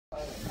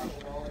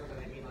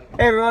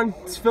Hey everyone,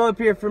 it's Philip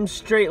here from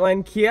Straight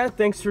Line Kia.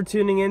 Thanks for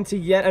tuning in to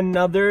yet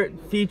another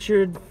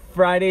featured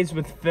Fridays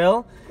with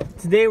Phil.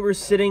 Today we're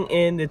sitting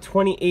in the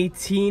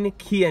 2018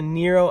 Kia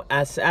Niro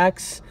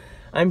SX.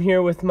 I'm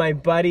here with my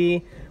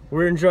buddy.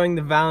 We're enjoying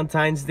the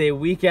Valentine's Day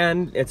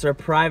weekend. It's our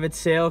private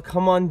sale.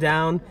 Come on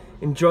down,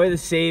 enjoy the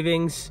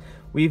savings.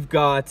 We've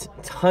got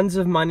tons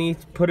of money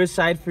put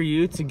aside for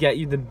you to get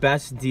you the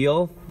best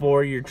deal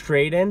for your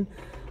trade-in.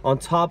 On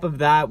top of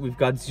that, we've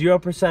got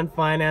 0%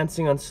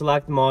 financing on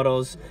select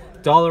models,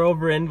 dollar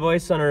over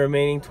invoice on our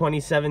remaining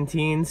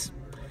 2017s,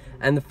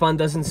 and the fun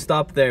doesn't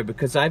stop there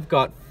because I've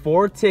got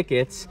 4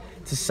 tickets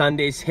to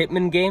Sunday's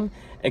Hitmen game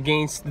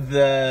against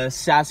the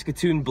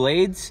Saskatoon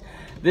Blades.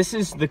 This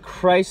is the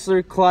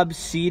Chrysler Club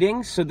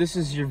seating, so this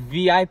is your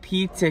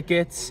VIP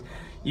tickets.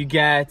 You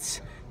get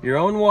your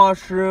own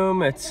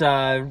washroom. It's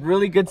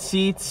really good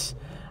seats.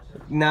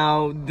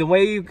 Now, the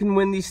way you can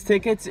win these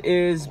tickets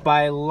is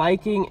by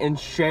liking and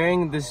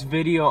sharing this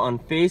video on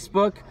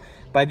Facebook.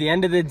 By the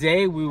end of the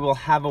day, we will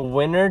have a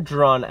winner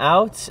drawn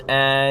out,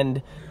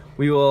 and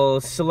we will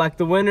select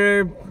the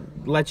winner,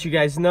 let you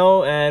guys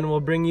know, and we'll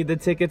bring you the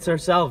tickets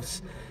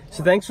ourselves.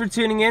 So thanks for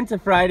tuning in to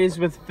Fridays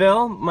with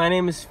Phil. My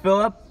name is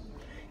Philip.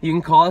 You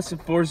can call us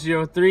at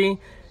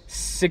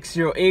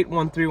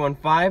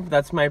 403-608-1315.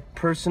 That's my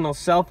personal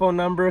cell phone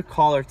number.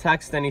 Call or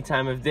text any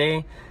time of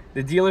day.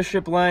 The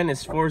dealership line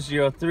is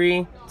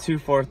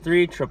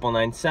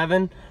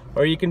 403-243-9997,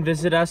 or you can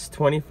visit us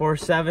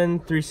 24/7,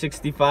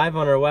 365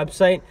 on our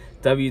website,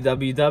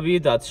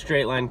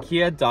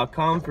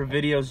 www.straightlinekia.com, for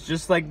videos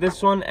just like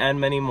this one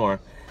and many more.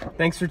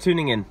 Thanks for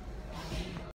tuning in.